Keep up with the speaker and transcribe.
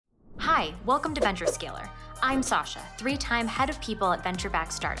Hi, welcome to Venture Scaler. I'm Sasha, three-time head of people at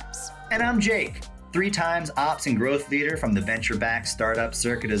venture-backed startups. And I'm Jake, 3 times ops and growth leader from the venture-backed startup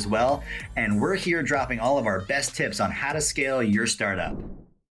circuit as well. And we're here dropping all of our best tips on how to scale your startup.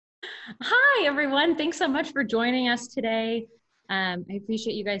 Hi, everyone. Thanks so much for joining us today. I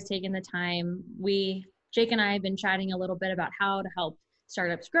appreciate you guys taking the time. Jake and I have been chatting a little bit about how to help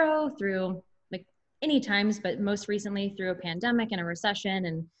startups grow through any times, but most recently through a pandemic and a recession.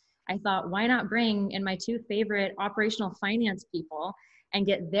 And I thought, why not bring in my 2 favorite operational finance people and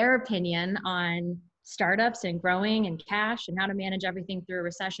get their opinion on startups and growing and cash and how to manage everything through a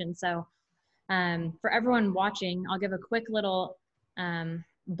recession. So for everyone watching, I'll give a quick little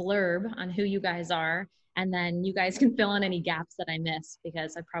blurb on who you guys are, and then you guys can fill in any gaps that I miss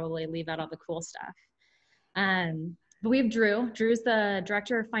because I probably leave out all the cool stuff. But we have Drew. Drew's the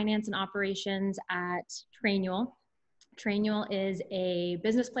Director of Finance and Operations at Trainual. Trainual is a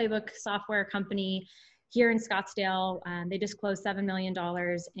business playbook software company here in Scottsdale. They just closed $7 million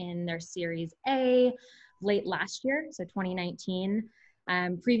in their Series A late last year, so 2019.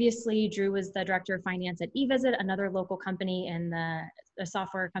 Previously, Drew was the Director of Finance at eVisit, another local company in the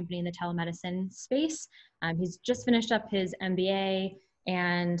software company in the telemedicine space. He's just finished up his MBA,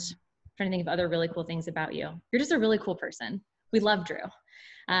 and trying to think of other really cool things about you. You're just a really cool person. We love Drew.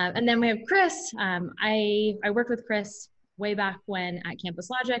 And then we have Chris. I worked with Chris way back when at Campus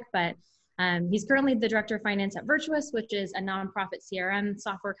Logic, but he's currently the Director of Finance at Virtuous, which is a nonprofit CRM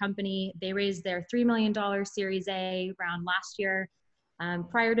software company. They raised their $3 million Series A round last year.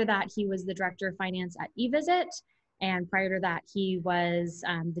 Prior to that, he was the Director of Finance at eVisit. And prior to that, he was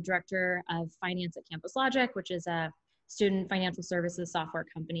the Director of Finance at Campus Logic, which is a student financial services software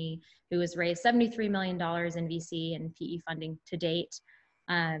company who has raised $73 million in VC and PE funding to date.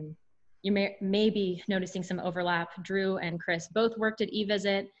 You may be noticing some overlap. Drew and Chris both worked at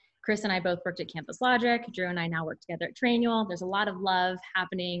eVisit. Chris and I both worked at Campus Logic. Drew and I now work together at Trainual. There's a lot of love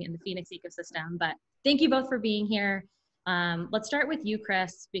happening in the Phoenix ecosystem, but thank you both for being here. Let's start with you,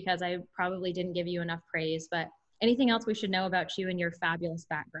 Chris, because I probably didn't give you enough praise, but anything else we should know about you and your fabulous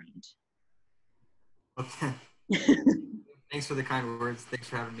background? Okay. Thanks for the kind words. Thanks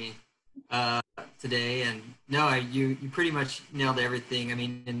for having me today. And no, you pretty much nailed everything. I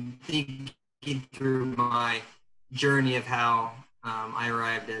mean, in thinking through my journey of how I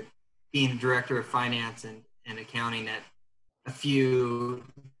arrived at being Director of Finance and Accounting at a few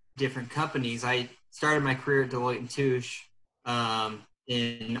different companies, I started my career at Deloitte & Touche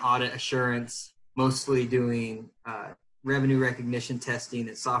in audit assurance, mostly doing revenue recognition testing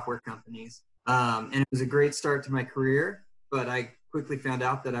at software companies. And it was a great start to my career, but I quickly found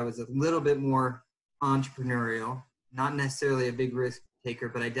out that I was a little bit more entrepreneurial, not necessarily a big risk taker,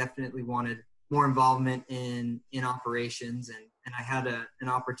 but I definitely wanted more involvement in operations. And I had an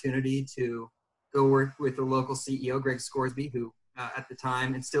opportunity to go work with the local CEO, Greg Scoresby, who at the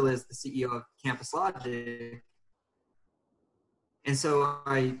time and still is the CEO of Campus Logic. And so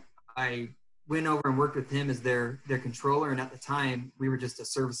I went over and worked with him as their controller. And at the time, we were just a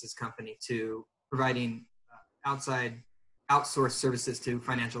services company to providing outsourced services to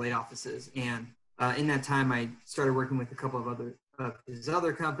financial aid offices. And in that time, I started working with a couple of his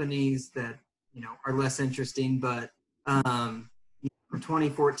other companies that, are less interesting. But from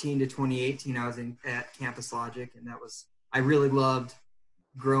 2014 to 2018, I was at Campus Logic, and I really loved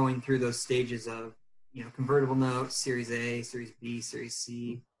growing through those stages of, convertible notes, Series A, Series B, Series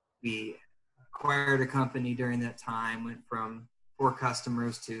C. We acquired a company during that time, went from 4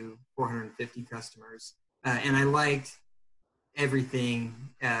 customers to 450 customers. And I liked everything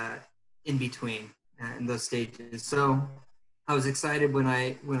in between in those stages. So I was excited when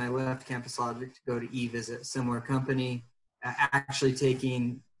I left Campus Logic to go to eVisit, a similar company, actually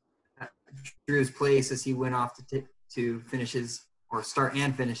taking Drew's place as he went off to finish start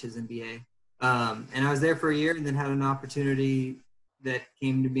and finish his MBA. And I was there for a year and then had an opportunity that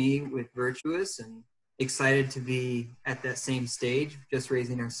came to me with Virtuous, and excited to be at that same stage, just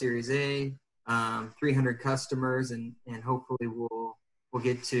raising our Series A, 300 customers, and hopefully we'll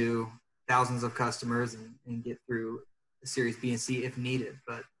get to thousands of customers and get through the Series B and C if needed.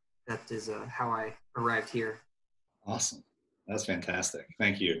 But that is how I arrived here. Awesome. That's fantastic.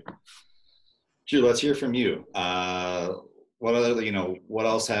 Thank you. Drew, let's hear from you. What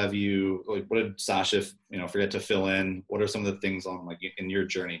else have you, what did Sasha, forget to fill in? What are some of the things in your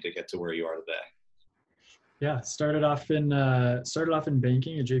journey to get to where you are today? Yeah, started off in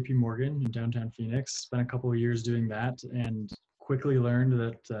banking at JP Morgan in downtown Phoenix. Spent a couple of years doing that, and quickly learned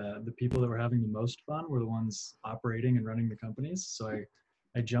that the people that were having the most fun were the ones operating and running the companies. So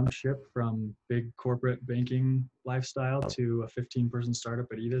I jumped ship from big corporate banking lifestyle to a 15-person startup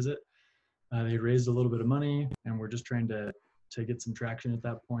at eVisit. They raised a little bit of money, and we're just trying to get some traction at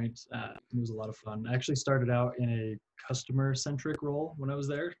that point. It was a lot of fun. I actually started out in a customer-centric role when I was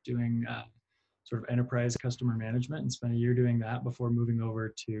there, doing sort of enterprise customer management, and spent a year doing that before moving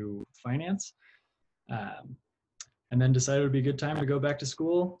over to finance. And then decided it would be a good time to go back to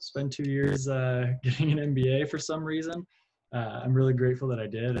school, spend 2 years getting an MBA for some reason. I'm really grateful that I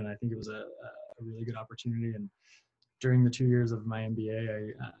did, and I think it was a really good opportunity. And during the 2 years of my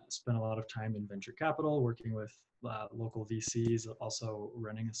MBA, I spent a lot of time in venture capital, working with local VCs, also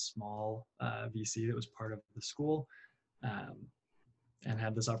running a small VC that was part of the school, and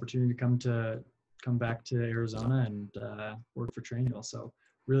had this opportunity to come back to Arizona and work for Trainual. So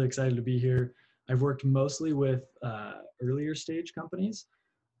really excited to be here. I've worked mostly with earlier stage companies,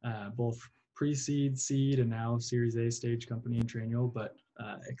 both pre-seed, seed, and now Series A stage company in Trainual, but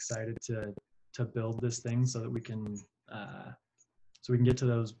excited to build this thing so that we can get to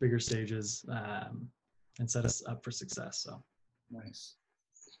those bigger stages and set us up for success. So nice.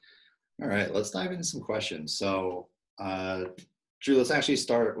 All right, let's dive into some questions. So Drew, let's actually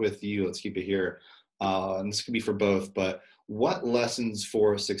start with you. Let's keep it here. And this could be for both, but what lessons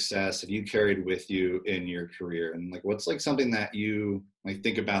for success have you carried with you in your career? And like, what's like something that you like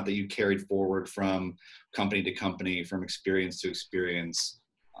think about that you carried forward from company to company, from experience to experience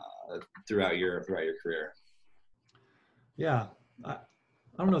throughout your career? Yeah, I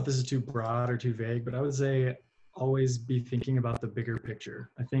don't know if this is too broad or too vague, but I would say always be thinking about the bigger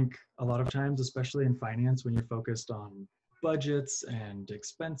picture. I think a lot of times, especially in finance, when you're focused on budgets and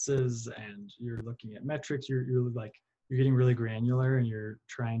expenses and you're looking at metrics, you're getting really granular and you're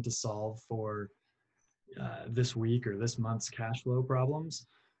trying to solve for this week or this month's cash flow problems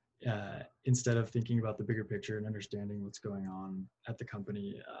instead of thinking about the bigger picture and understanding what's going on at the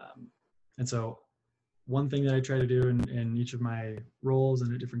company. And so one thing that I try to do in each of my roles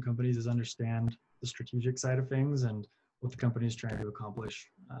and at different companies is understand the strategic side of things and what the company is trying to accomplish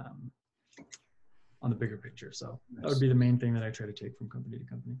on the bigger picture. So that would be the main thing that I try to take from company to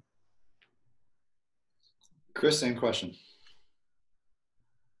company. Chris, same question.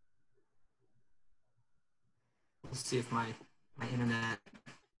 Let's see if my internet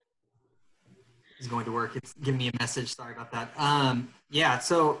is going to work. It's giving me a message. Sorry about that. Yeah,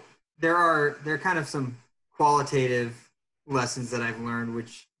 so there are kind of some qualitative lessons that I've learned,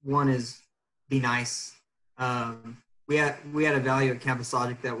 which one is be nice. We had a value at Campus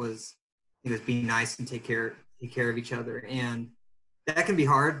Logic that was, be nice and take care of each other. And that can be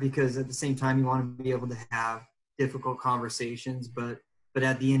hard because at the same time you want to be able to have difficult conversations, but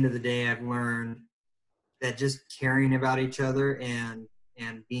at the end of the day, I've learned that just caring about each other and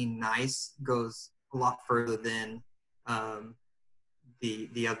being nice goes a lot further than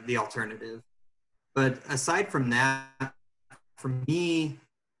the alternative. But aside from that, for me,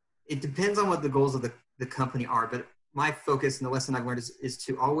 it depends on what the goals of the company are. But my focus and the lesson I've learned is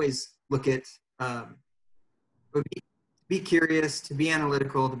to always look at be curious, to be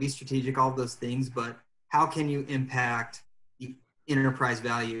analytical, to be strategic, all of those things. But how can you impact the enterprise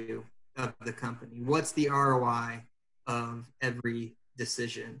value of the company? What's the ROI of every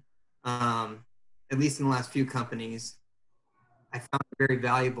decision? At least in the last few companies, I found it very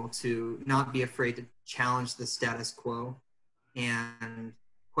valuable to not be afraid to challenge the status quo and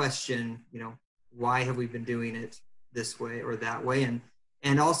question, why have we been doing it this way or that way?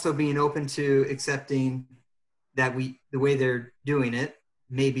 And also being open to accepting that the way they're doing it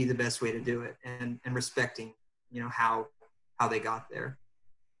may be the best way to do it, and respecting, how they got there.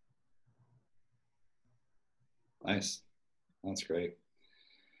 Nice. That's great.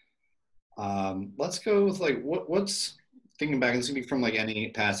 Let's go with like, what's thinking back, this can be from like any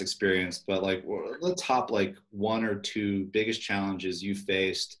past experience, but like what are the top like one or two biggest challenges you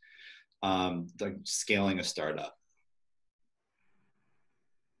faced like scaling a startup?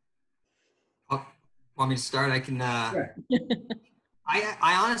 Want me to start? I can. Sure.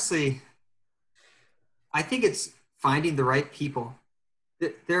 I honestly, I think it's finding the right people.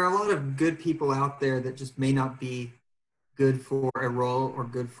 There are a lot of good people out there that just may not be good for a role or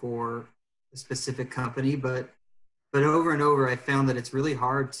good for a specific company, but over and over, I found that it's really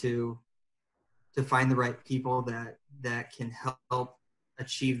hard to find the right people that can help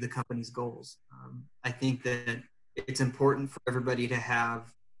achieve the company's goals. I think that it's important for everybody to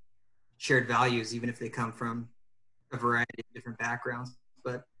have shared values, even if they come from a variety of different backgrounds.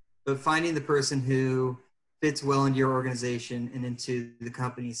 But finding the person who fits well into your organization and into the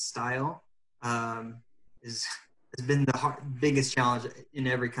company's style has been the biggest challenge in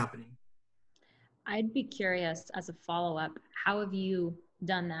every company. I'd be curious as a follow-up, how have you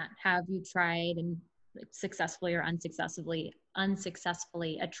done that? Have you tried and successfully or unsuccessfully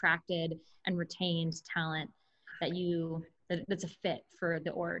attracted and retained talent that's a fit for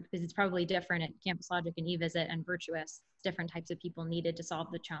the org? Because it's probably different at Campus Logic and eVisit and Virtuous, different types of people needed to solve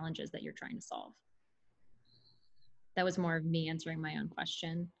the challenges that you're trying to solve. That was more of me answering my own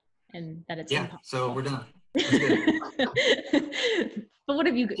question, and that it's impossible. So we're done. That's good. But what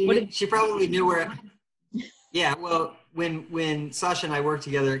have you? She probably knew where. Yeah, well, when Sasha and I worked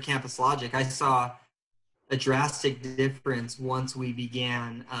together at Campus Logic, I saw a drastic difference once we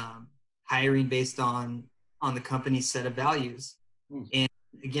began hiring based on the company's set of values. And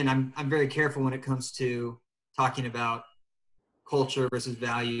again, I'm very careful when it comes to talking about culture versus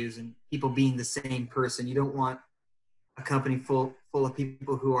values and people being the same person. You don't want a company full of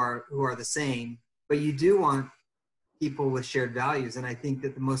people who are the same, but you do want people with shared values. And I think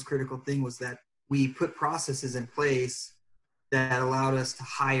that the most critical thing was that we put processes in place that allowed us to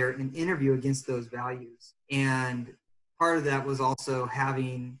hire and interview against those values. And part of that was also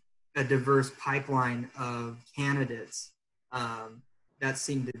having a diverse pipeline of candidates that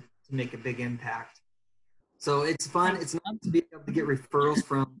seemed to make a big impact. So it's fun. It's nice to be able to get referrals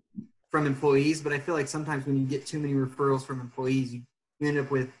from employees, but I feel like sometimes when you get too many referrals from employees, you end up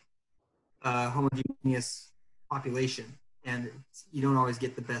with a homogeneous population, and you don't always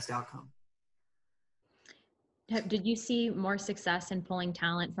get the best outcome. Did you see more success in pulling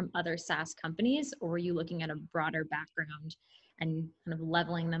talent from other SaaS companies, or were you looking at a broader background and kind of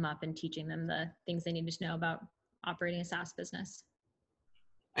leveling them up and teaching them the things they needed to know about operating a SaaS business?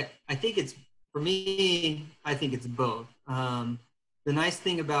 I think it's, for me, I think it's both. The nice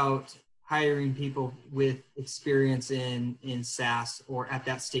thing about hiring people with experience in SaaS or at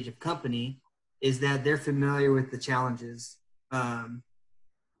that stage of company is that they're familiar with the challenges.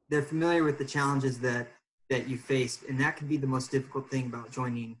 They're familiar with the challenges that you face, and that can be the most difficult thing about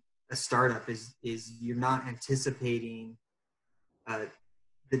joining a startup is you're not anticipating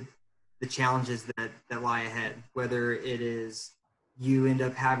the challenges that lie ahead, whether it is you end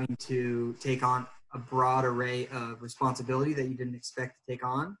up having to take on a broad array of responsibility that you didn't expect to take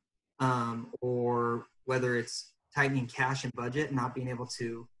on, or whether it's tightening cash and budget and not being able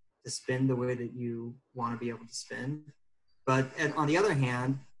to spend the way that you want to be able to spend. But on the other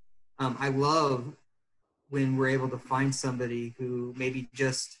hand, I love when we're able to find somebody who maybe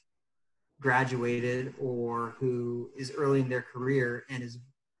just graduated or who is early in their career and is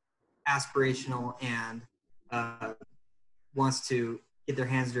aspirational and wants to get their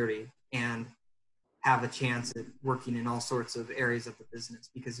hands dirty and have a chance at working in all sorts of areas of the business,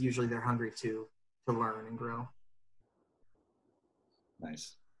 because usually they're hungry to learn and grow.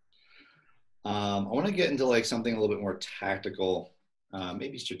 Nice. I want to get into like something a little bit more tactical,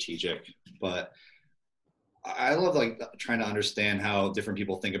 maybe strategic, but I love like trying to understand how different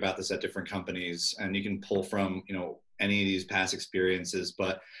people think about this at different companies, and you can pull from, any of these past experiences.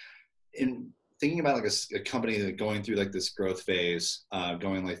 But in thinking about like a company that going through like this growth phase,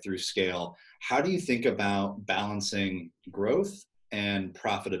 going like through scale, how do you think about balancing growth and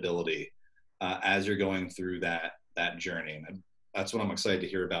profitability as you're going through that journey? And that's what I'm excited to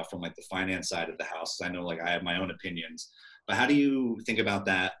hear about from like the finance side of the house. I know like I have my own opinions, but how do you think about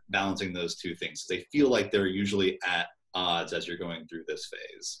that, balancing those two things? They feel like they're usually at odds as you're going through this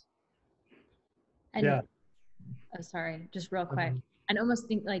phase. And, Yeah. Oh, sorry, just real quick. And almost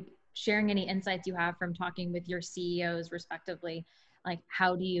think like sharing any insights you have from talking with your CEOs respectively, like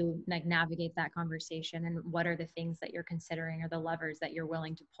how do you like navigate that conversation, and what are the things that you're considering or the levers that you're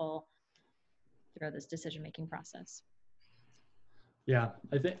willing to pull through this decision-making process? Yeah,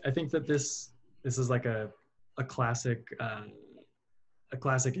 I think that this is like a classic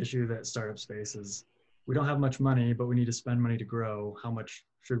issue that startups face is we don't have much money, but we need to spend money to grow. How much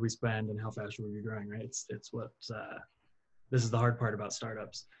should we spend and how fast should we be growing, right? It's what this is the hard part about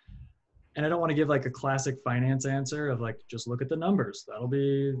startups. And I don't want to give like a classic finance answer of like, just look at the numbers.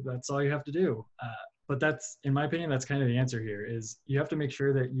 That's all you have to do. But that's, in my opinion, that's kind of the answer here is you have to make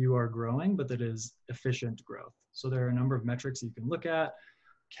sure that you are growing, but that is efficient growth. So there are a number of metrics you can look at: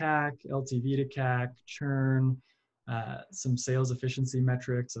 CAC, LTV to CAC, churn, some sales efficiency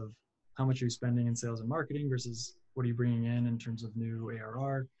metrics of how much are you spending in sales and marketing versus what are you bringing in terms of new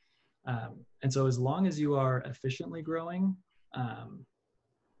ARR. And so as long as you are efficiently growing,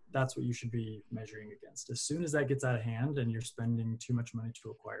 that's what you should be measuring against. As soon as that gets out of hand and you're spending too much money to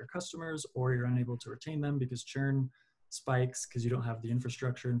acquire customers, or you're unable to retain them because churn spikes because you don't have the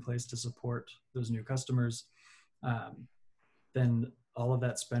infrastructure in place to support those new customers, then all of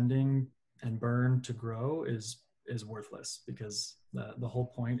that spending and burn to grow is worthless, because the whole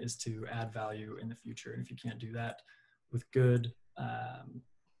point is to add value in the future. And if you can't do that with good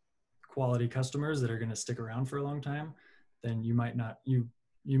quality customers that are going to stick around for a long time, then you might not, you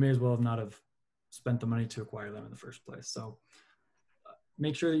may as well not have spent the money to acquire them in the first place. So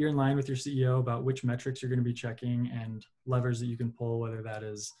make sure that you're in line with your CEO about which metrics you're going to be checking and levers that you can pull, whether that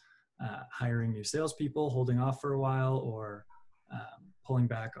is hiring new salespeople, holding off for a while, or pulling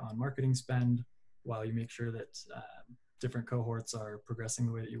back on marketing spend while you make sure that different cohorts are progressing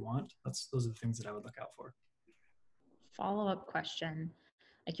the way that you want. Those are the things that I would look out for. Follow-up question.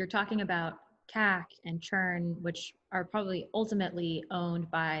 Like you're talking about CAC and churn, which are probably ultimately owned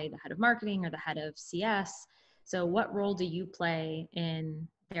by the head of marketing or the head of CS. So what role do you play in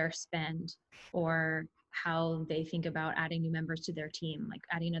their spend or how they think about adding new members to their team, like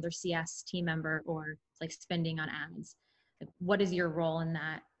adding another CS team member or like spending on ads? Like, what is your role in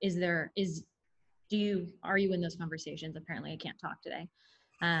that? Are you in those conversations? Apparently I can't talk today.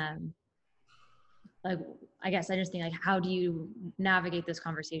 Like, I guess I just think like, how do you navigate those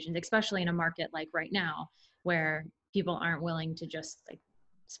conversations, especially in a market like right now where people aren't willing to just like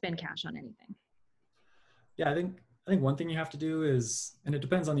spend cash on anything? Yeah, I think one thing you have to do is, and it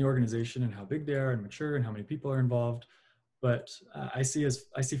depends on the organization and how big they are and mature and how many people are involved. But I see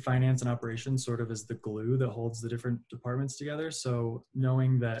finance and operations sort of as the glue that holds the different departments together. So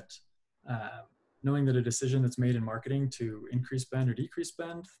knowing that a decision that's made in marketing to increase spend or decrease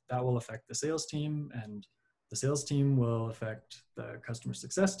spend, that will affect the sales team, and the sales team will affect the customer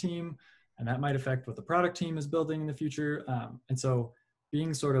success team, and that might affect what the product team is building in the future. And so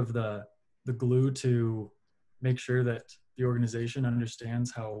being sort of the glue to make sure that the organization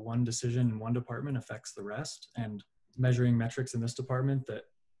understands how one decision in one department affects the rest, and measuring metrics in this department that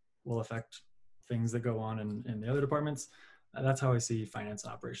will affect things that go on in the other departments. That's how I see finance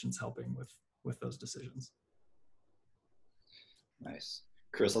and operations helping with those decisions. Nice.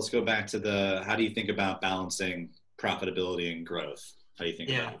 Chris, let's go back to how do you think about balancing profitability and growth? How do you think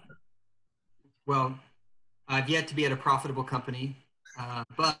about it? Well, I've yet to be at a profitable company,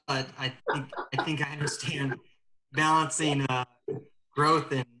 but I think I understand balancing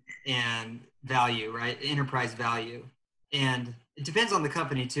growth and value, right? Enterprise value. And it depends on the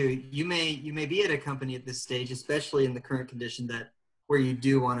company too. You may be at a company at this stage, especially in the current condition, where you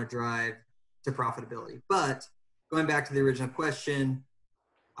do want to drive to profitability. But going back to the original question,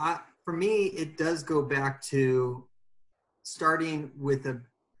 for me, it does go back to starting with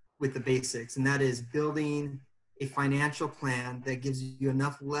the basics, and that is building a financial plan that gives you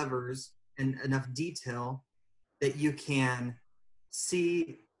enough levers and enough detail that you can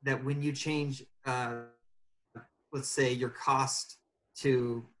see that when you change, let's say, your cost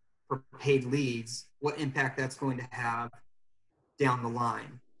for paid leads, what impact that's going to have down the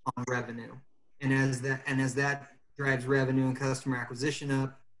line on revenue. And as that drives revenue and customer acquisition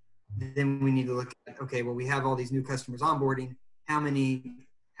up, then we need to look at, okay, well, we have all these new customers onboarding. How many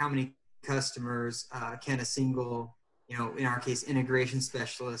customers can a single, in our case, integration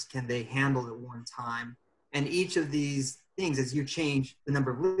specialist, can they handle at one time? And each of these things, as you change the number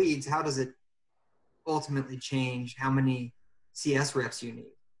of leads, how does it ultimately change how many CS reps you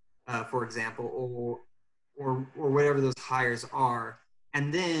need, for example, or whatever those hires are.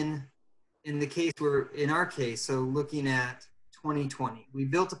 And then in our case, so looking at 2020, we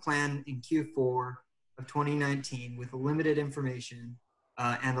built a plan in Q4 of 2019 with limited information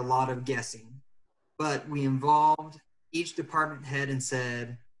and a lot of guessing. But we involved each department head and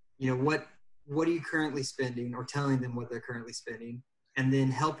said, what are you currently spending, or telling them what they're currently spending, and then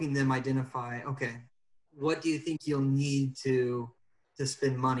helping them identify, okay, what do you think you'll need to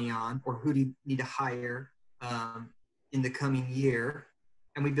spend money on, or who do you need to hire in the coming year?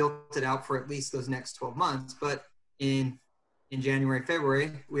 And we built it out for at least those next 12 months. But in January,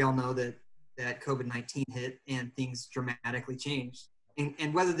 February, we all know that COVID-19 hit and things dramatically changed.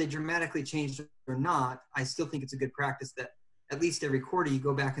 And whether they dramatically changed or not, I still think it's a good practice that at least every quarter you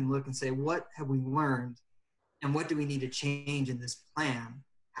go back and look and say, what have we learned, and what do we need to change in this plan?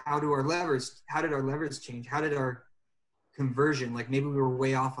 How did our levers change? How did our conversion, like maybe we were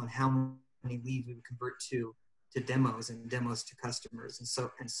way off on how many leads we would convert to demos and demos to customers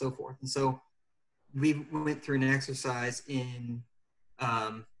and so forth. And so we went through an exercise in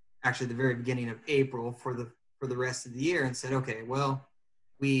actually the very beginning of April for the rest of the year and said, okay, well,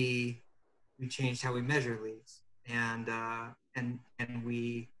 we changed how we measure leads, and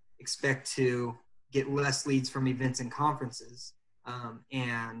we expect to get less leads from events and conferences.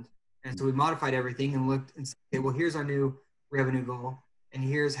 And so we modified everything and looked and said, okay, well, here's our new revenue goal, and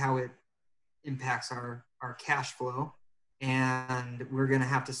here's how it impacts our cash flow, and we're going to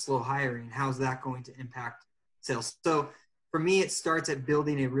have to slow hiring. How's that going to impact sales? So for me, it starts at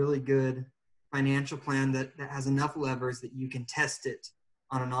building a really good financial plan that has enough levers that you can test it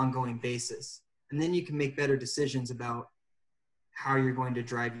on an ongoing basis. And then you can make better decisions about how you're going to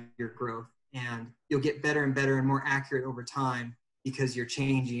drive your growth. And you'll get better and better and more accurate over time because you're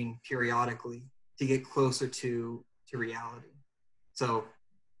changing periodically to get closer to reality. So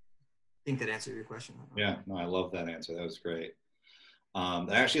I think that answered your question. Yeah, no, I love that answer. That was great.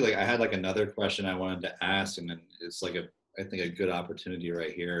 Actually, I had another question I wanted to ask, and then it's I think a good opportunity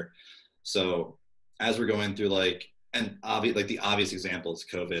right here. So as we're going through and the obvious example is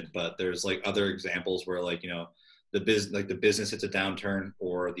COVID, but there's other examples where the business hits a downturn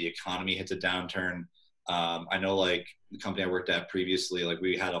or the economy hits a downturn. I know the company I worked at previously,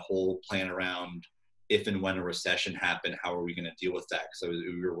 we had a whole plan around if and when a recession happened, how are we going to deal with that? Because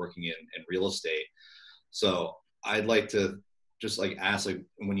we were working in real estate. So I'd like to just ask,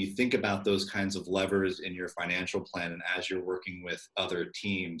 when you think about those kinds of levers in your financial plan and as you're working with other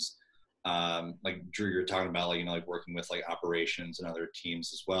teams, Drew, you're talking about working with operations and other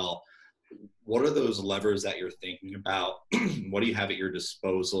teams as well. What are those levers that you're thinking about? What do you have at your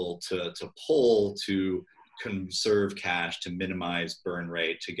disposal to pull to conserve cash, to minimize burn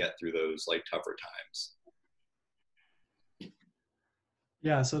rate, to get through those tougher times?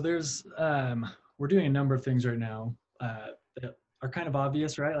 Yeah, so there's we're doing a number of things right now that are kind of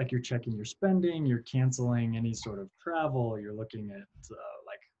obvious, right? You're checking your spending, you're canceling any sort of travel, you're looking at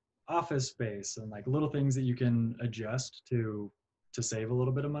office space and little things that you can adjust to save a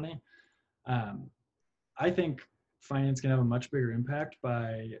little bit of money. I think finance can have a much bigger impact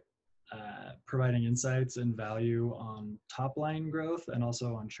by providing insights and value on top line growth and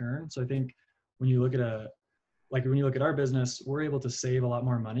also on churn. So I think when you look at our business, we're able to save a lot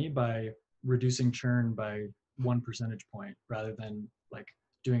more money by reducing churn by 1 percentage point rather than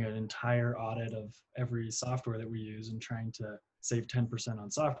doing an entire audit of every software that we use and trying to save 10% on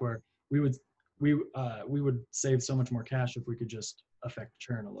software. We would save so much more cash if we could just affect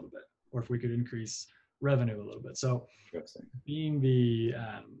churn a little bit, or if we could increase revenue a little bit. So being the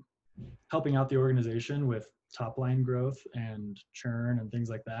helping out the organization with top line growth and churn and things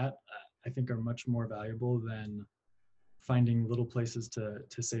like that, I think are much more valuable than finding little places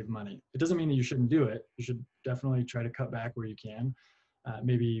to save money. It doesn't mean that you shouldn't do it. You should definitely try to cut back where you can.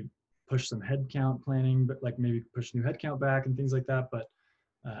 Maybe push some headcount planning, but maybe push new headcount back and things like that. But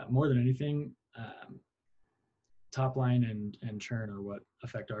more than anything, top line and churn are what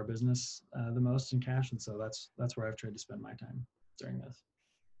affect our business the most in cash. And so that's where I've tried to spend my time during this.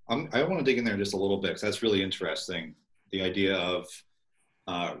 I want to dig in there just a little bit because that's really interesting. The idea of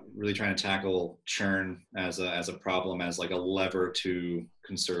really trying to tackle churn as a problem, as a lever to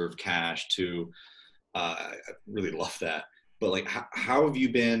conserve cash. I really love that. But how have you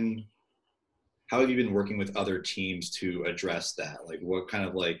been working with other teams to address that? What kind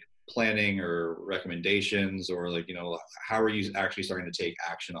of planning or recommendations, or how are you actually starting to take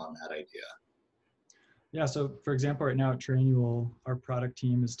action on that idea? Yeah, so for example, right now at Trainual, our product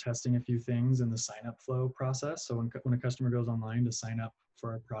team is testing a few things in the sign-up flow process. So when a customer goes online to sign up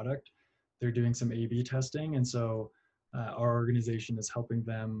for our product, they're doing some A/B testing. And so our organization is helping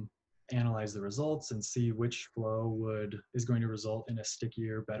them analyze the results and see which flow is going to result in a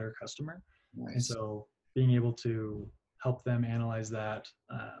stickier, better customer. Nice. And so being able to help them analyze that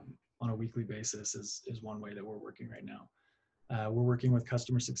on a weekly basis is one way that we're working right now. We're working with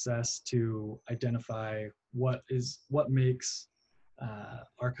customer success to identify what makes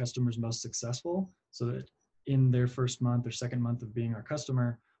our customers most successful, so that in their first month or second month of being our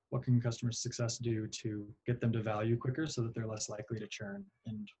customer, what can customer success do to get them to value quicker so that they're less likely to churn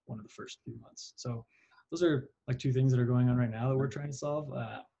in one of the first few months. So those are two things that are going on right now that we're trying to solve.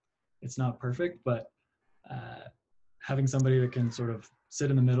 It's not perfect, but having somebody that can sort of sit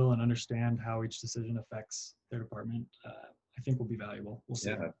in the middle and understand how each decision affects their department, I think will be valuable. We'll see.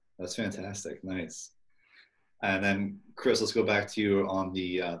 Yeah, that's fantastic. Nice. And then Chris, let's go back to you on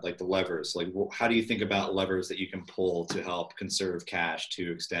the the levers. How do you think about levers that you can pull to help conserve cash,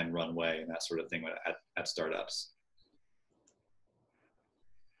 to extend runway, and that sort of thing at startups?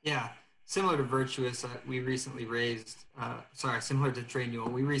 Yeah, similar to Virtuous, we recently raised. Similar to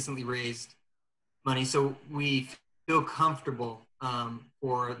Trainual, we recently raised money, so we feel comfortable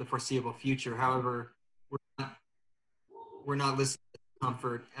for the foreseeable future. However, we're not listening to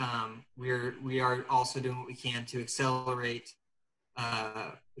comfort. We are also doing what we can to accelerate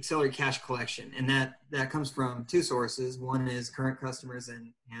cash collection, and that comes from two sources. One is current customers,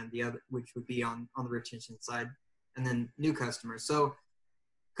 and the other, which would be on the retention side, and then new customers. So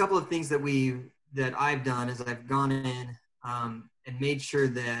a couple of things that I've done is I've gone in and made sure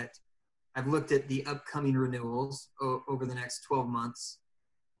that I've looked at the upcoming renewals over the next 12 months,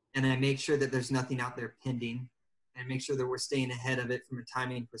 and I make sure that there's nothing out there pending. and make sure that we're staying ahead of it from a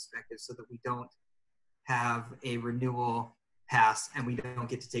timing perspective so that we don't have a renewal pass and we don't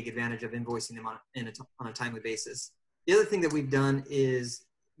get to take advantage of invoicing them on a timely basis. The other thing that we've done is,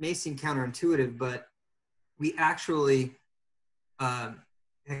 may seem counterintuitive, but we actually kind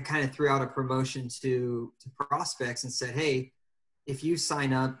of threw out a promotion to prospects and said, hey, if you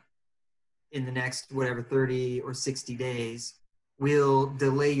sign up in the next 30 or 60 days, we'll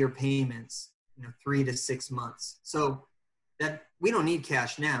delay your payments 3 to 6 months. So that we don't need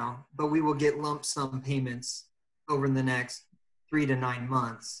cash now, but we will get lump sum payments over the next 3 to 9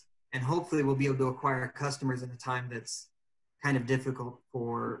 months. And hopefully we'll be able to acquire customers in a time that's kind of difficult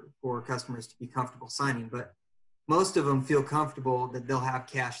for customers to be comfortable signing. But most of them feel comfortable that they'll have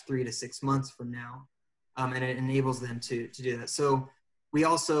cash 3 to 6 months from now. And it enables them to do that. So we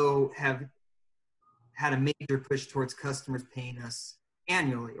also have had a major push towards customers paying us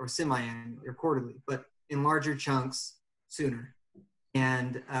annually or semi-annually or quarterly, but in larger chunks sooner.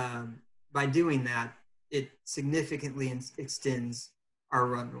 And by doing that, it significantly extends our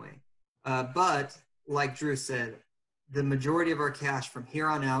runway. But like Drew said, the majority of our cash from here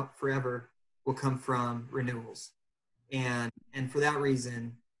on out forever will come from renewals. And for that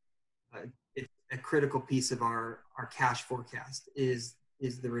reason, it's a critical piece of our cash forecast is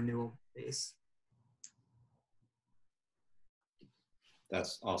the renewal base.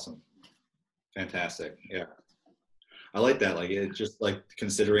 That's awesome. Fantastic. Yeah. I like that. Like, it just, like,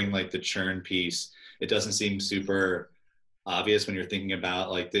 considering like the churn piece, it doesn't seem super obvious when you're thinking about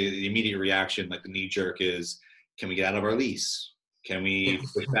like the immediate reaction, like the knee jerk is, can we get out of our lease? Can we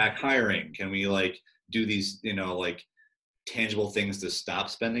push back hiring? Can we like do these, like tangible things to stop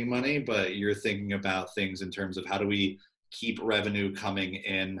spending money? But you're thinking about things in terms of how do we keep revenue coming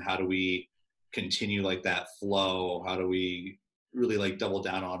in? How do we continue like that flow? How do we really like double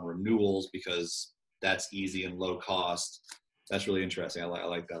down on renewals because that's easy and low cost? That's really interesting. I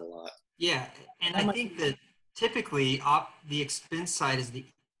like that a lot. Yeah, and I think that typically the expense side is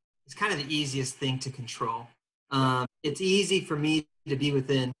kind of the easiest thing to control. It's easy for me to be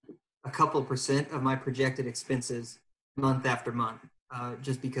within a couple % of my projected expenses month after month,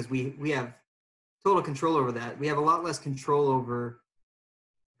 just because we have total control over that. We have a lot less control over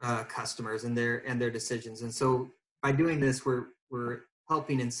customers and their decisions, and so by doing this, we're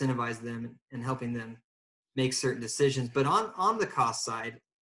helping incentivize them and helping them make certain decisions. But on the cost side,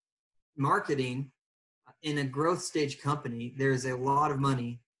 marketing in a growth stage company, there's a lot of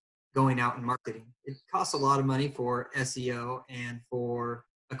money going out in marketing. It costs a lot of money for SEO and for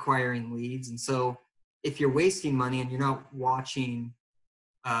acquiring leads. And so if you're wasting money and you're not watching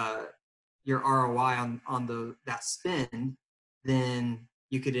your ROI on that spend, then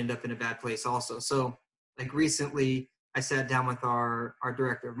you could end up in a bad place also. So like recently, I sat down with our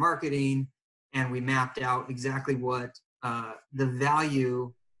director of marketing and we mapped out exactly what the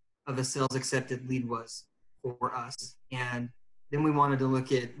value of a sales accepted lead was for us. And then we wanted to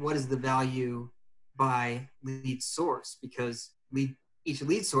look at what is the value by lead source, because each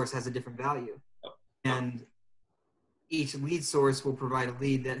lead source has a different value. And each lead source will provide a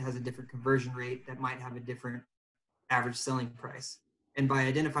lead that has a different conversion rate that might have a different average selling price. And by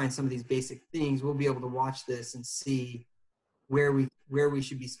identifying some of these basic things, we'll be able to watch this and see where we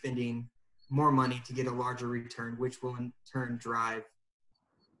should be spending more money to get a larger return, which will in turn drive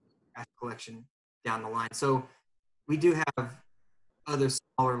cash collection down the line. So we do have other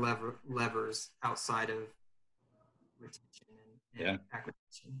smaller levers outside of retention and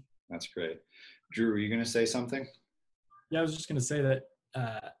acquisition. That's great. Drew, were you going to say something? Yeah, I was just going to say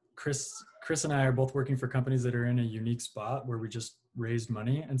that Chris and I are both working for companies that are in a unique spot where we just raised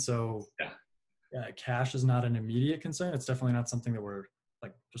money. And so cash is not an immediate concern. It's definitely not something that we're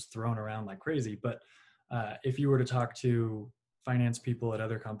like just throwing around like crazy. But if you were to talk to finance people at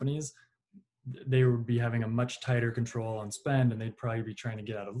other companies, they would be having a much tighter control on spend, and they'd probably be trying to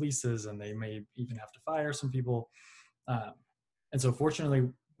get out of leases, and they may even have to fire some people. And so fortunately,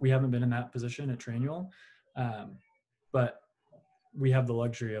 we haven't been in that position at Trainual, but we have the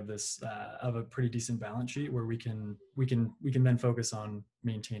luxury of this of a pretty decent balance sheet where we can then focus on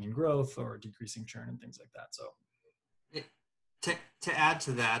maintaining growth or decreasing churn and things like that. So to add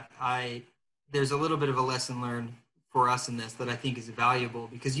to that, there's a little bit of a lesson learned for us in this that I think is valuable,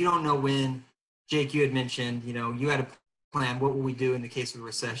 because you don't know when. Jake, you had mentioned, you had a plan. What will we do in the case of a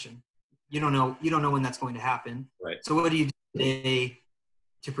recession? You don't know when that's going to happen. Right. So what do you do today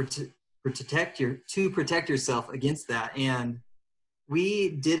to protect yourself against that? And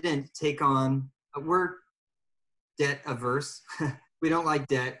we didn't take on. We're debt averse. We don't like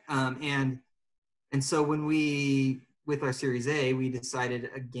debt. And so when with our Series A, we decided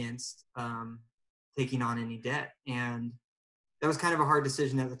against taking on any debt. And that was kind of a hard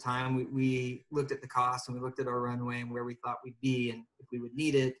decision at the time. We looked at the cost and we looked at our runway and where we thought we'd be and if we would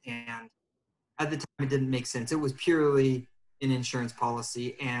need it. And at the time, it didn't make sense. It was purely an insurance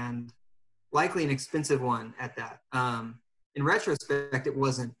policy and likely an expensive one at that. In retrospect, it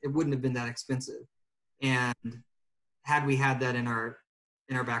wouldn't have been that expensive. And had we had that in our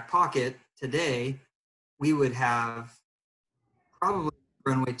back pocket today, we would have probably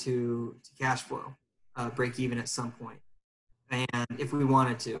runway to cash flow, break even at some point, and if we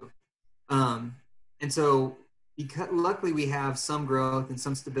wanted to. And so because luckily we have some growth and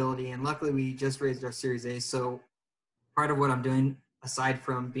some stability, and luckily we just raised our Series A. So part of what I'm doing, aside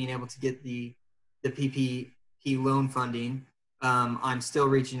from being able to get the PPP loan funding, I'm still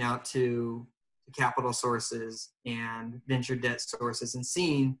reaching out to capital sources and venture debt sources and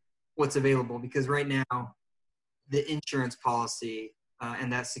seeing what's available, because right now the insurance policy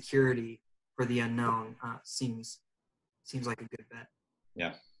and that security for the unknown seems like a good bet.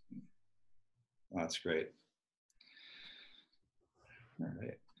 Yeah, that's great. All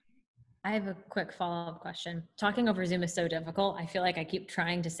right. I have a quick follow-up question. Talking over Zoom is so difficult. I feel like I keep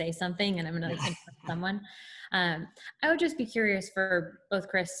trying to say something and I'm going to interrupt someone. I would just be curious for both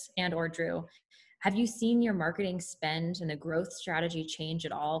Chris and or Drew, have you seen your marketing spend and the growth strategy change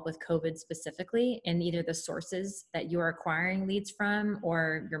at all with COVID specifically, in either the sources that you are acquiring leads from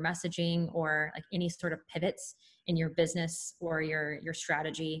or your messaging, or like any sort of pivots in your business or your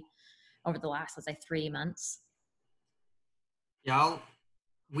strategy over the last, let's say, 3 months? Yeah,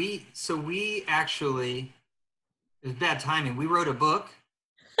 we actually, it was bad timing. We wrote a book,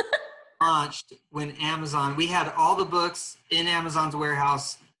 launched when Amazon, we had all the books in Amazon's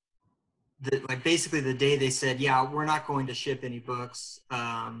warehouse, like basically the day they said, yeah, we're not going to ship any books.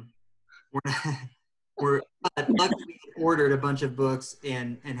 But luckily we ordered a bunch of books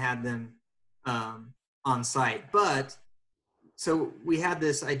and had them on site. But so we had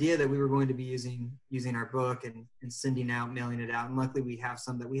this idea that we were going to be using our book and sending out, mailing it out. And luckily we have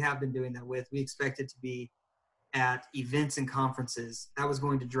some that we have been doing that with. We expected to be at events and conferences. That was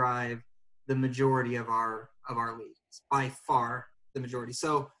going to drive the majority of our leads, by far the majority.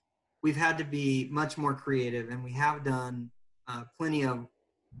 So we've had to be much more creative, and we have done plenty of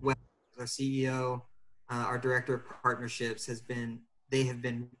webinars. Our CEO, our director of partnerships they have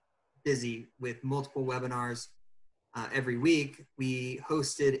been busy with multiple webinars every week. We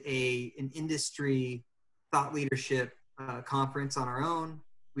hosted an industry thought leadership conference on our own.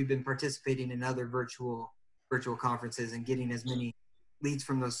 We've been participating in other virtual conferences and getting as many leads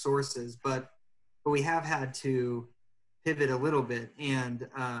from those sources, but we have had to pivot a little bit, and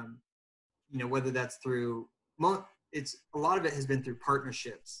whether that's through a lot of it has been through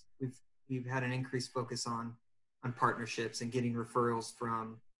partnerships. We've had an increased focus on partnerships and getting referrals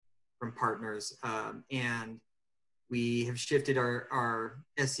from partners, and we have shifted our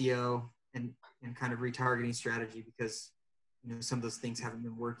SEO and kind of retargeting strategy because some of those things haven't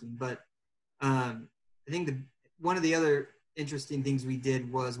been working. But I think one of the other interesting things we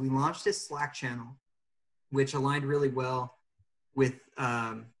did was we launched a Slack channel, which aligned really well with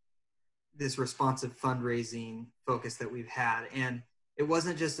this responsive fundraising focus that we've had. And it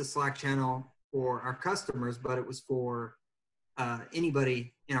wasn't just a Slack channel for our customers, but it was for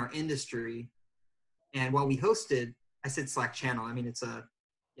anybody in our industry. And while we hosted, I said Slack channel, I mean, it's a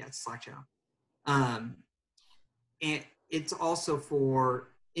Slack channel. And it's also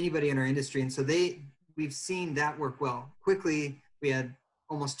for anybody in our industry. And so we've seen that work well. Quickly, we had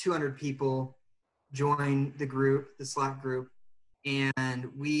almost 200 people join the Slack group, and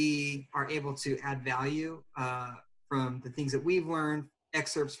we are able to add value from the things that we've learned,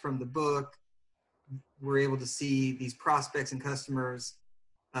 excerpts from the book. We're able to see these prospects and customers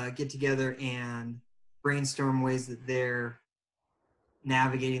get together and brainstorm ways that they're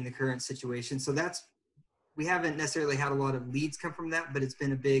navigating the current situation. So we haven't necessarily had a lot of leads come from that, but it's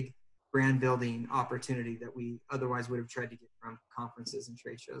been a big brand building opportunity that we otherwise would have tried to get from conferences and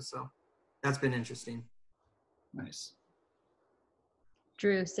trade shows. So that's been interesting. Nice.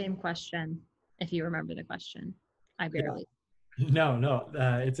 Drew, same question, if you remember the question. I barely. No.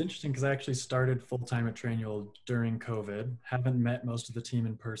 It's interesting because I actually started full-time at Trainual during COVID. Haven't met most of the team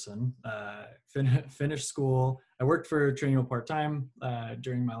in person. Finished school. I worked for Trainual part-time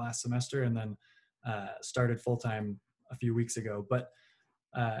during my last semester, and then started full-time a few weeks ago. But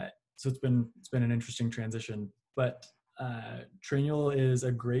so it's been an interesting transition. But Trainual is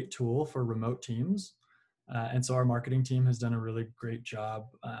a great tool for remote teams. And so our marketing team has done a really great job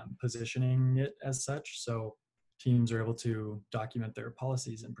positioning it as such. So teams are able to document their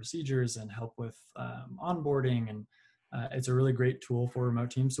policies and procedures and help with onboarding and It's a really great tool for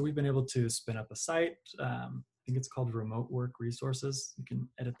remote teams. So we've been able to spin up a site. I think it's called Remote Work Resources. You can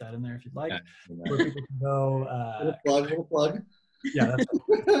edit that in there if you'd like. Where people can go. Little plug. Yeah,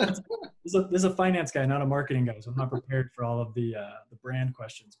 there's a finance guy, not a marketing guy, so I'm not prepared for all of the brand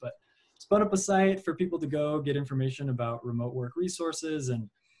questions. But spun up a site for people to go get information about remote work resources, and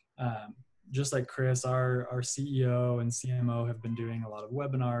just like Chris, our CEO and CMO have been doing a lot of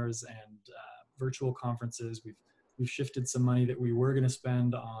webinars and virtual conferences. We've shifted some money that we were going to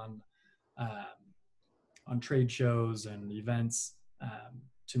spend on trade shows and events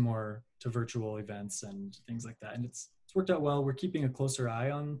to virtual events and things like that, and it's worked out well. We're keeping a closer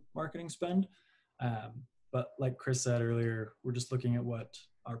eye on marketing spend. But like Chris said earlier, we're just looking at what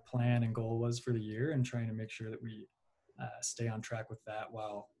our plan and goal was for the year and trying to make sure that we stay on track with that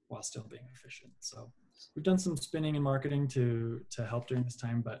while still being efficient. So we've done some spinning and marketing to help during this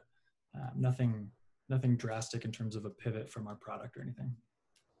time, but nothing drastic in terms of a pivot from our product or anything.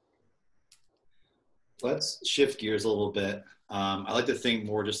 Let's shift gears a little bit. I like to think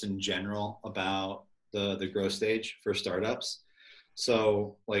more just in general about the growth stage for startups.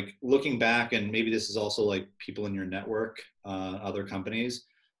 So like looking back, and maybe this is also like people in your network, other companies,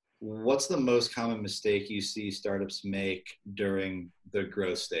 what's the most common mistake you see startups make during the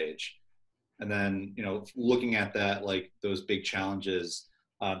growth stage? And then, looking at that, like those big challenges,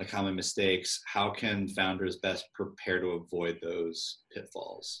 the common mistakes, how can founders best prepare to avoid those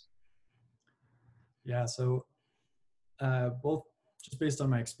pitfalls? Yeah, so both just based on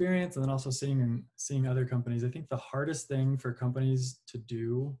my experience and then also seeing other companies, I think the hardest thing for companies to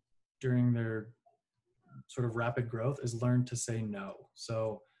do during their sort of rapid growth is learn to say no.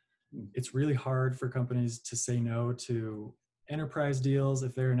 So it's really hard for companies to say no to enterprise deals.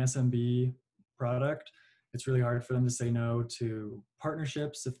 If they're an SMB product, it's really hard for them to say no to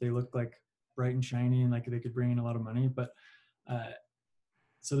partnerships if they look like bright and shiny and like they could bring in a lot of money. But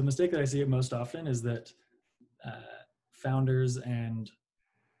so the mistake that I see it most often is that founders and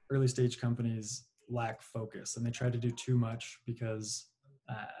early stage companies lack focus, and they try to do too much because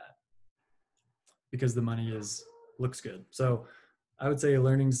the money looks good. So I would say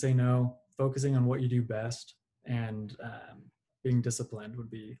learning to say no, focusing on what you do best, and being disciplined would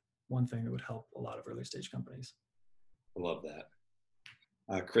be one thing that would help a lot of early stage companies. I love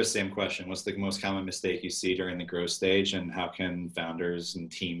that. Chris, same question. What's the most common mistake you see during the growth stage, and how can founders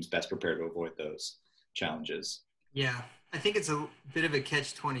and teams best prepare to avoid those challenges? Yeah, I think it's a bit of a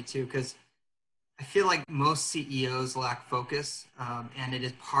catch-22 because I feel like most CEOs lack focus, and it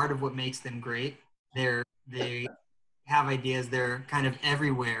is part of what makes them great. They have ideas, they're kind of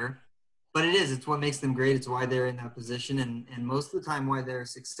everywhere, but it's what makes them great. It's why they're in that position, and most of the time why they're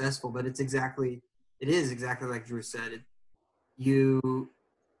successful. But it is exactly like Drew said. You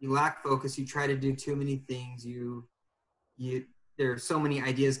lack focus. You try to do too many things. There are so many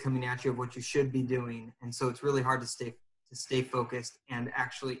ideas coming at you of what you should be doing, and so it's really hard to stay focused and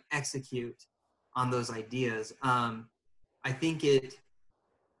actually execute on those ideas. I think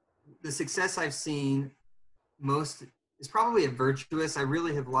the success I've seen most is probably a Virtuous. I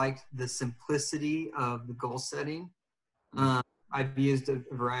really have liked the simplicity of the goal setting. I've used a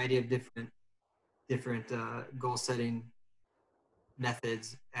variety of different goal setting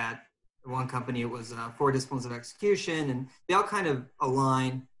methods. At one company, it was 4 disciplines of execution, and they all kind of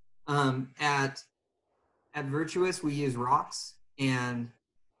align. At Virtuous, we use rocks, and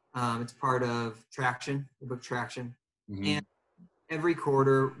it's part of Traction, the book Traction. Mm-hmm. And every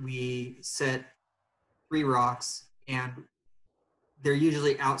quarter we set 3 rocks, and they're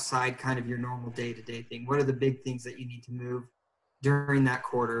usually outside kind of your normal day-to-day thing. What are the big things that you need to move during that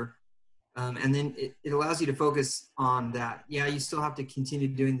quarter? And then it allows you to focus on that. Yeah, you still have to continue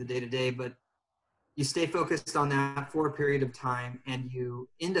doing the day-to-day, but you stay focused on that for a period of time, and you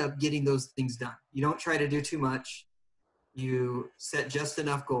end up getting those things done. You don't try to do too much. You set just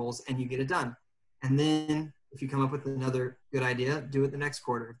enough goals, and you get it done. And then if you come up with another good idea, do it the next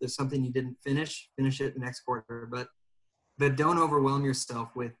quarter. If there's something you didn't finish it the next quarter. But don't overwhelm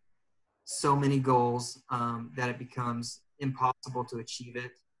yourself with so many goals that it becomes impossible to achieve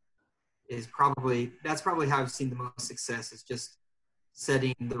it. That's probably how I've seen the most success, is just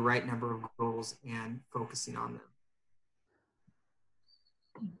setting the right number of goals and focusing on them.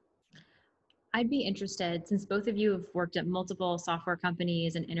 I'd be interested, since both of you have worked at multiple software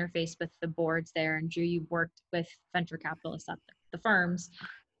companies and interfaced with the boards there, and Drew, you've worked with venture capitalists at the firms,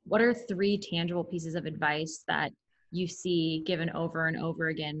 what are 3 tangible pieces of advice that you see given over and over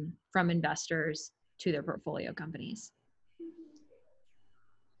again from investors to their portfolio companies?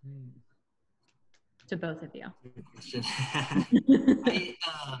 To both of you. Good question.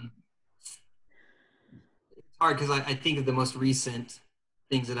 It's hard because I think of the most recent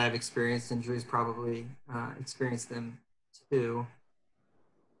things that I've experienced, and Drew's probably experienced them too.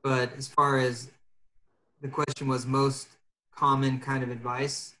 But as far as the question was most common kind of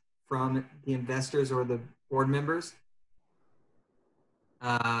advice from the investors or the board members,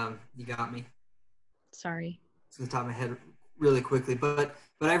 you got me. Sorry. To the top of my head really quickly, but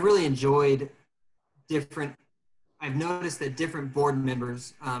I've really enjoyed I've noticed that different board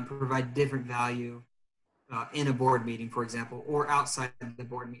members provide different value in a board meeting, for example, or outside of the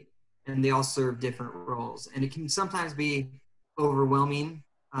board meeting, and they all serve different roles. And it can sometimes be overwhelming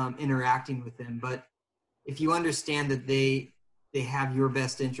interacting with them, but if you understand that they have your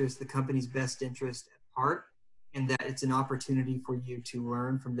best interest, the company's best interest at heart, and that it's an opportunity for you to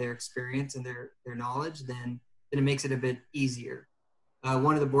learn from their experience and their knowledge, then it makes it a bit easier.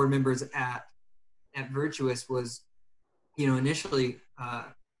 One of the board members at Virtuous was, initially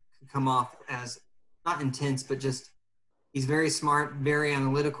could come off as not intense, but just he's very smart, very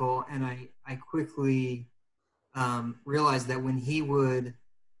analytical, and I quickly realized that when he would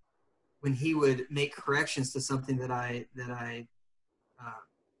make corrections to something that I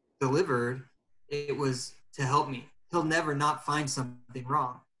delivered, it was to help me. He'll never not find something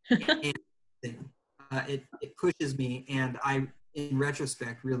wrong. And, it pushes me, and I, in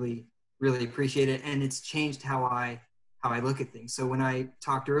retrospect, really, really appreciate it. And it's changed how I look at things. So when I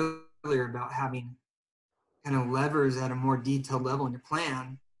talked earlier about having kind of levers at a more detailed level in your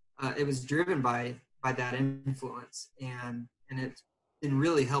plan, it was driven by that influence, and it's been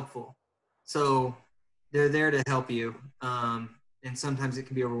really helpful. So they're there to help you, and sometimes it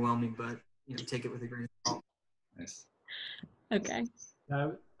can be overwhelming, but take it with a grain of salt. Nice. Okay.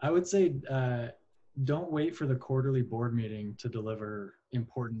 I would say don't wait for the quarterly board meeting to deliver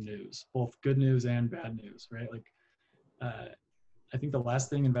important news, both good news and bad news, right? Like, I think the last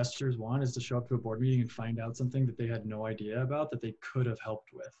thing investors want is to show up to a board meeting and find out something that they had no idea about that they could have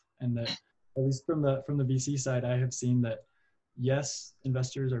helped with. And that, at least from the VC side, I have seen that, yes,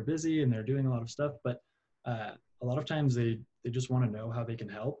 investors are busy and they're doing a lot of stuff, but a lot of times they just want to know how they can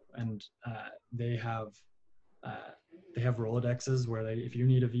help, and they have Rolodexes where if you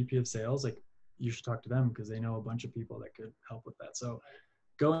need a VP of sales, like, you should talk to them because they know a bunch of people that could help with that. So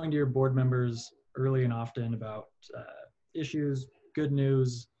going to your board members early and often about issues, good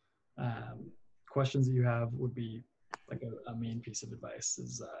news, questions that you have would be like a main piece of advice,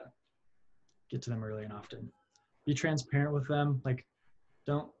 is get to them early and often. Be transparent with them. Like,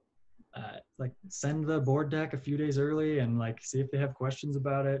 don't send the board deck a few days early and see if they have questions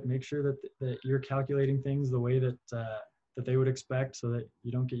about it. Make sure that you're calculating things the way that they would expect, so that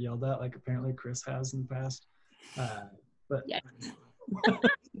you don't get yelled at like apparently Chris has in the past. But Yeah.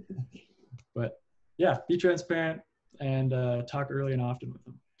 But yeah, be transparent and talk early and often with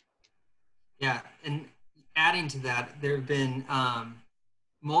them. Yeah, and adding to that, there have been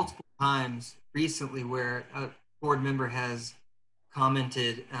multiple times recently where a board member has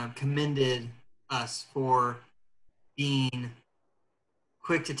commended us for being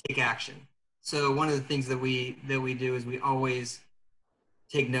quick to take action. So one of the things that we do is we always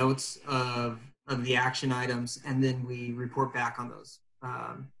take notes of the action items, and then we report back on those.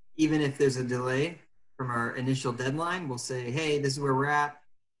 Even if there's a delay from our initial deadline, we'll say, hey, this is where we're at,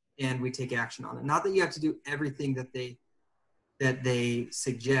 and we take action on it. Not that you have to do everything that they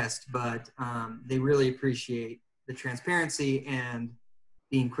suggest, but they really appreciate the transparency and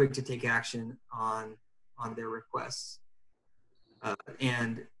being quick to take action on their requests.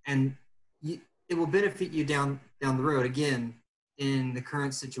 And it will benefit you down the road. Again, in the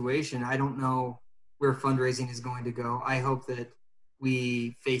current situation, I don't know where fundraising is going to go. I hope that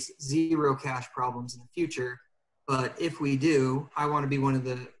we face zero cash problems in the future. But if we do, I want to be one of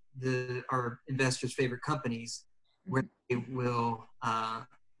our investors' favorite companies where they will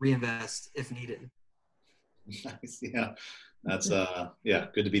reinvest if needed. Nice. Yeah, that's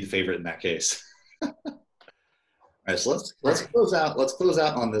good to be the favorite in that case. All right, so let's close out. Let's close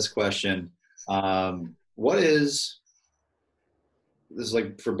out on this question. This is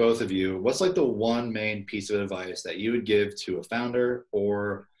like for both of you, what's the one main piece of advice that you would give to a founder,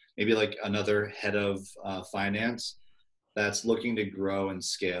 or maybe another head of finance that's looking to grow and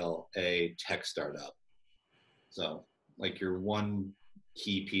scale a tech startup? So your one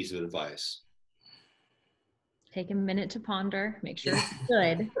key piece of advice. Take a minute to ponder, make sure it's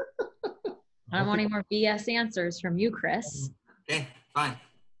good. I don't want any more BS answers from you, Chris. Okay, fine.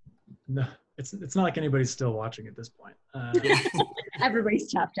 No, it's not like anybody's still watching at this point. Everybody's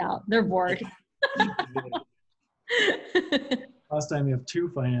tapped out. They're bored. Last time you have two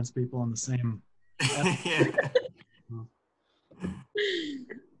finance people on the same.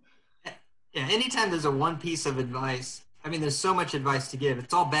 Yeah, anytime there's a one piece of advice, I mean, there's so much advice to give.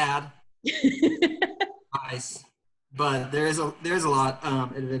 It's all bad advice, but there's a lot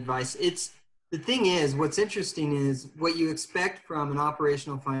of advice. The thing is, what's interesting is what you expect from an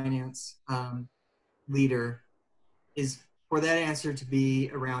operational finance leader is for that answer to be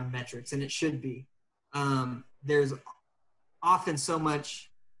around metrics, and it should be. There's often so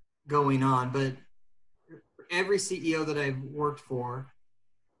much going on, but for every CEO that I've worked for,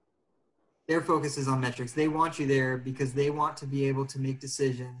 their focus is on metrics. They want you there because they want to be able to make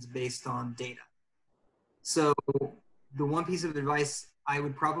decisions based on data. So the one piece of advice I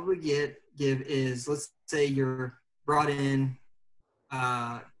would probably give is, let's say you're brought in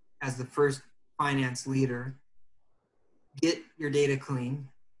as the first finance leader, get your data clean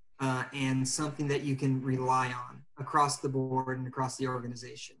and something that you can rely on across the board and across the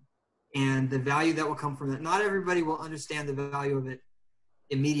organization. And the value that will come from that, not everybody will understand the value of it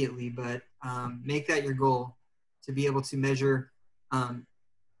immediately, but make that your goal to be able to measure, to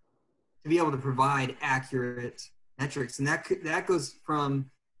be able to provide accurate metrics. And that goes from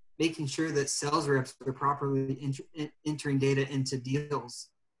making sure that sales reps are properly entering data into deals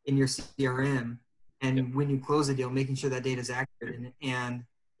in your CRM. And when you close a deal, making sure that data is accurate. And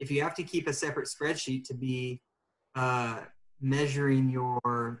if you have to keep a separate spreadsheet to be measuring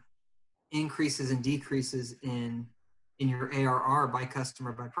your increases and decreases in your ARR by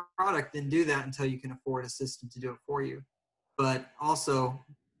customer, by product, then do that until you can afford a system to do it for you. But also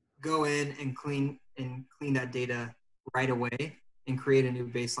go in and clean that data right away and create a new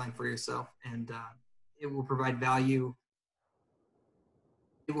baseline for yourself. And it will provide value.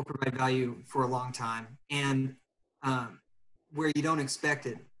 It will provide value for a long time. And where you don't expect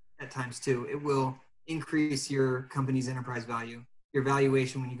it at times too, it will increase your company's enterprise value, your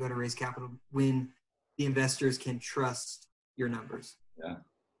valuation when you go to raise capital, when the investors can trust your numbers. Yeah.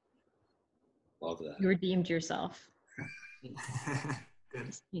 Love that. You redeemed yourself. Good.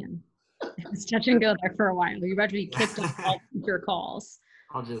 Man. It was touch and go there for a while. You're about to be kicked off all your calls.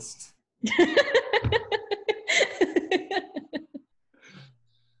 I'll just.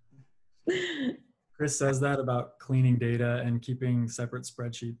 Chris says that about cleaning data and keeping separate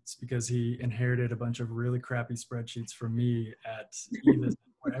spreadsheets because he inherited a bunch of really crappy spreadsheets from me at Evis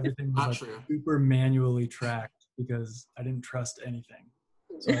where everything was like super manually tracked because I didn't trust anything.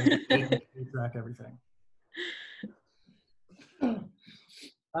 So I didn't track everything.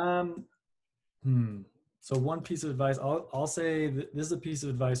 So one piece of advice, I'll say that this is a piece of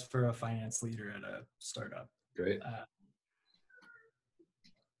advice for a finance leader at a startup. Great.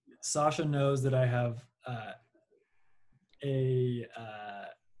 Sasha knows that I have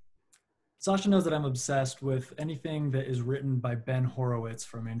Sasha knows that I'm obsessed with anything that is written by Ben Horowitz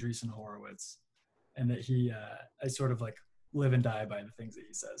from Andreessen Horowitz, and that I sort of like live and die by the things that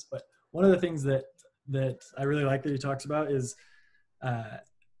he says. But one of the things that I really like that he talks about is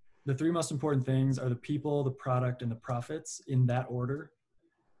the three most important things are the people, the product, and the profits in that order.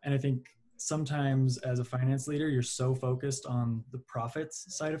 And I think sometimes as a finance leader, you're so focused on the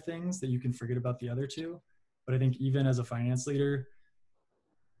profits side of things that you can forget about the other two. But I think even as a finance leader,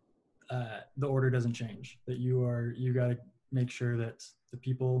 the order doesn't change, that you got to make sure that the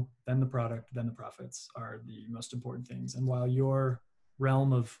people, then the product, then the profits are the most important things. And while your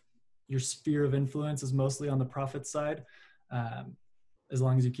realm of your sphere of influence is mostly on the profit side, as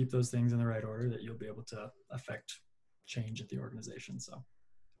long as you keep those things in the right order, that you'll be able to affect change at the organization. So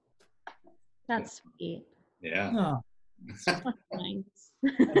that's sweet. Yeah. Oh. That's nice.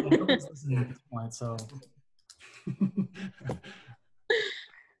 Nobody's listening at this point, so.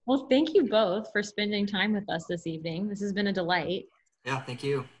 Well, thank you both for spending time with us this evening. This has been a delight. Yeah, thank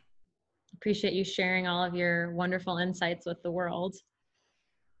you. Appreciate you sharing all of your wonderful insights with the world.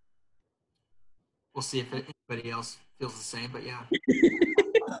 We'll see if anybody else feels the same, but yeah.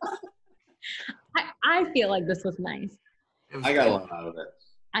 I feel like this was nice. I got a lot out of it.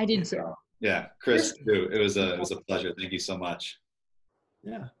 I did too. Yeah, Chris too. It was a pleasure. Thank you so much.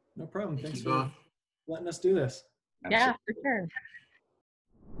 Yeah, no problem. Thank Thanks you both. for letting us do this. Yeah, for sure.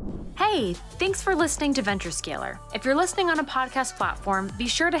 Hey, thanks for listening to Venture Scaler. If you're listening on a podcast platform, be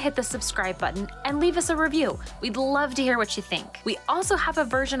sure to hit the subscribe button and leave us a review. We'd love to hear what you think. We also have a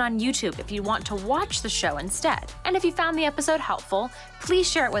version on YouTube if you want to watch the show instead. And if you found the episode helpful, please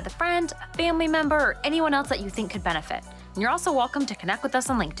share it with a friend, a family member, or anyone else that you think could benefit. And you're also welcome to connect with us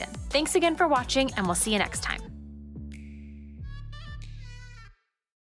on LinkedIn. Thanks again for watching, and we'll see you next time.